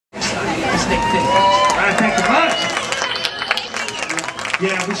Alright, thank you much.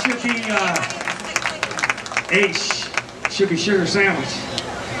 Yeah, we should be, should be sugar sandwich.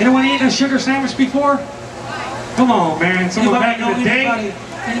 Anyone eaten a sugar sandwich before? Come on, man. Someone back in the day.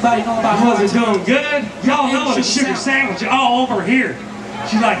 Anybody know about Was it doing good? Y'all know the sugar sandwich all over here.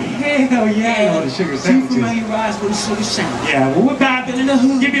 She's like, hell yeah, I know the sugar sandwich. You familiarize with a sugar sandwich. Yeah, well, we're about to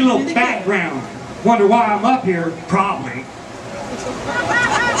give you a little background. Wonder why I'm up here? Probably.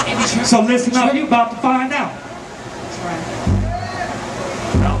 So listen up, you're about to find out. That's right.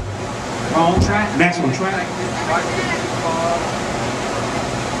 No. Wrong track. Next one. Track.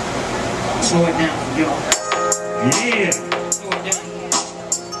 Slow it down, y'all. Yeah. Slow it down.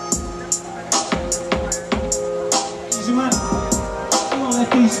 Easy money. You wanna let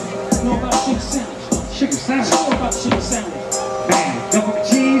these know about sugar sandwich? Sugar sandwich? Know about sugar sandwich. Man, double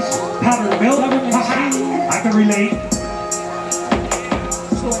cheese, powdered milk. I can relate.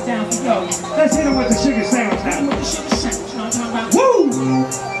 Slow it down for y'all. Let's hit him with the sugar sandwich Hit 'em now. with the sugar sandwich. You know what I'm talking about? Woo!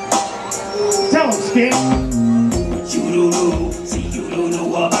 Tell him, Skip. But you don't know, see you don't know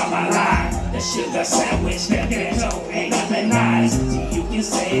about my life. The sugar sandwich, the ghetto, ain't nothing nice. See you can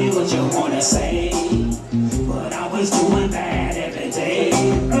say what you wanna say, but I was doing bad every day.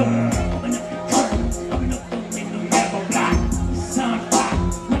 Open up the curtain, open up the window, never block. The sun clock,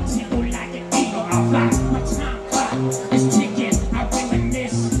 my tempo like an eagle, I fly. My time clock is ticking, I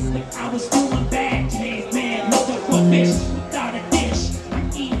reminisce. When I was doing bad, caveman, looking for fish. Without a dish, I'm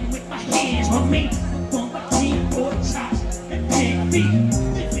eating with my hands, my meat. From my team, pork chops, and pig feet.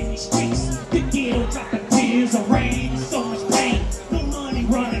 Living these streets, the ghetto dropping tears of rain. There's so much pain, no money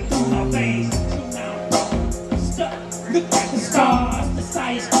running through my veins. So now I'm stuck, look at the stars. The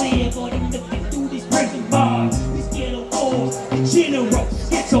sky is clear, but I'm looking through these prison bars. These ghetto walls, the general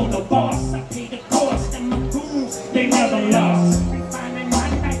gets on the boss. I pay the cost, and my goons, they never lost. We finding my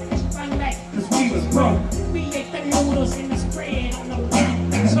life, cause we was broke. We ate the noodles and the spread on the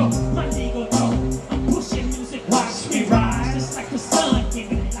wing. So my nigga know, I'm pushing music, watch me rise. Just like the sun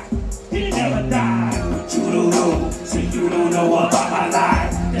giving light, it never died. But you don't know, so you don't know about my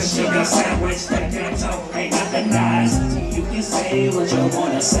life. The sugar sandwich, the ghetto, ain't nothing nice. So you can say what you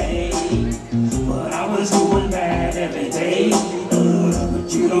wanna say, but I was doing bad every day.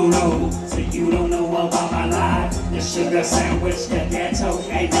 But you don't know, so you don't know about my life. The sugar sandwich, the ghetto,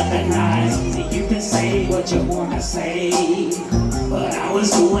 ain't nothing nice. So you can say what you wanna say, but I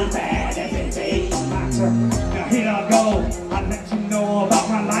was doing bad every day. My turn. Now here I go. I let you know about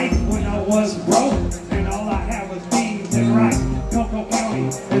my life when I was broke, and all I had was beans and rice. Cocoa County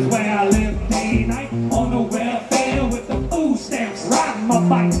is where I live day and night, on the welfare with the food stamps, riding my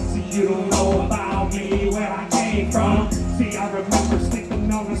bike. See, you don't know about me, where I came from. See, I remember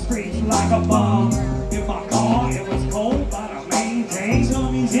sleeping on the streets like a bum. In my car, it was cold, but I maintained.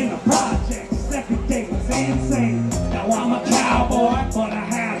 Zombies in the projects, every day was insane. Now I'm a cowboy, but I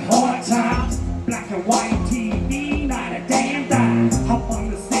had hard times. Black and white TV, not a damn dime. Hop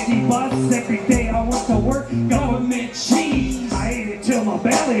on the city bus, every day I went to work. Government cheese, I ate it till my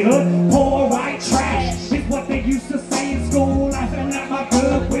belly hurt. Poor white trash is what they used to say in school. Laughing at my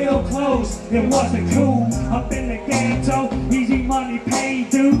Goodwill clothes, it wasn't cool. Up in the ghetto, easy money, pay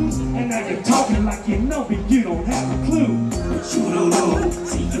dues. And now you're talking like you know, but you don't have a clue. But you don't know,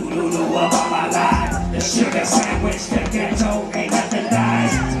 see you don't know about my life. The sugar sandwich, the ghetto, ain't nothing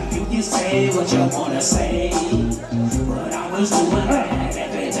nice. You can say what you wanna say, but I was doing bad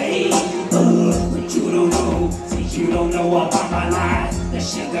every day. But you don't know, see you don't know about my life. The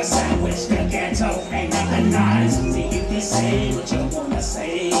sugar sandwich, the ghetto, ain't nothing nice. See you can say what you wanna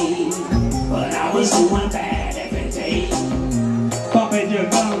say, but I was doing bad every day. Bumping your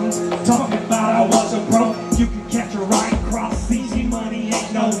gums, talking about I wasn't broke. You can catch a right cross, easy money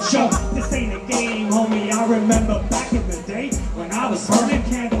ain't no joke. This ain't a game, homie, I remember back in the day when I was burning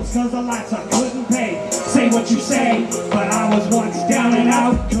candles cause the lights I couldn't pay. Say what you say, but I was once down and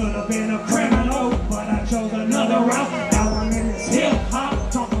out. Could have been a criminal, but I chose another route. Now I'm in this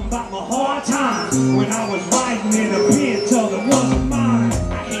hip-hop, talking about my hard times. When I was riding in a pit till it wasn't mine.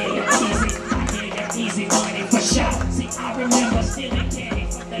 I hear you easy money for sure. See, I remember stealing candy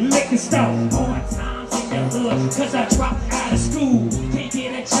from the Liquor store. hard times in the hood, cause I dropped out of school. Can't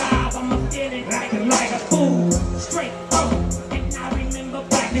get a job, I'm feeling Acting like a fool. straight broke. And I remember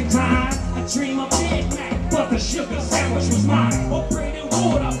back in time, I dream of Big Mac, But the sugar sandwich was mine. or bread and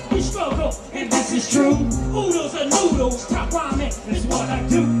water, we struggle, and this is true. Oodles and noodles, top ramen is what I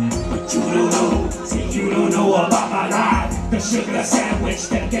do. But you don't know, see you don't know about my life. The sugar sandwich,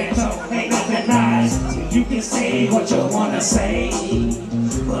 the ghetto, ain't nothing nice. So you can say what you wanna say,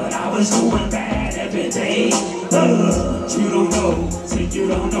 but I was doing bad every day. You don't know, see you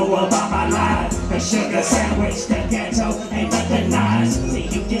don't know about my life. The sugar sandwich, the ghetto, ain't nothing nice. See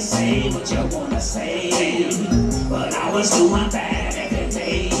you can say what you wanna say, but I was doing bad every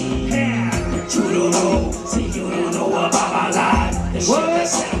day. You don't know, see you don't know about my life. The sugar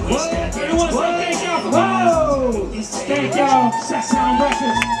sandwich, the ghetto, Thank y'all for coming. Thank y'all. Set Sound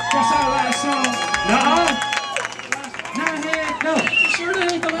Records. That's our last song. No.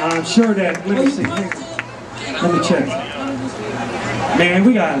 I'm sure that. Let me see. Let me check. Man,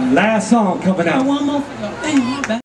 we got last song coming out. One more. Damn, my bad.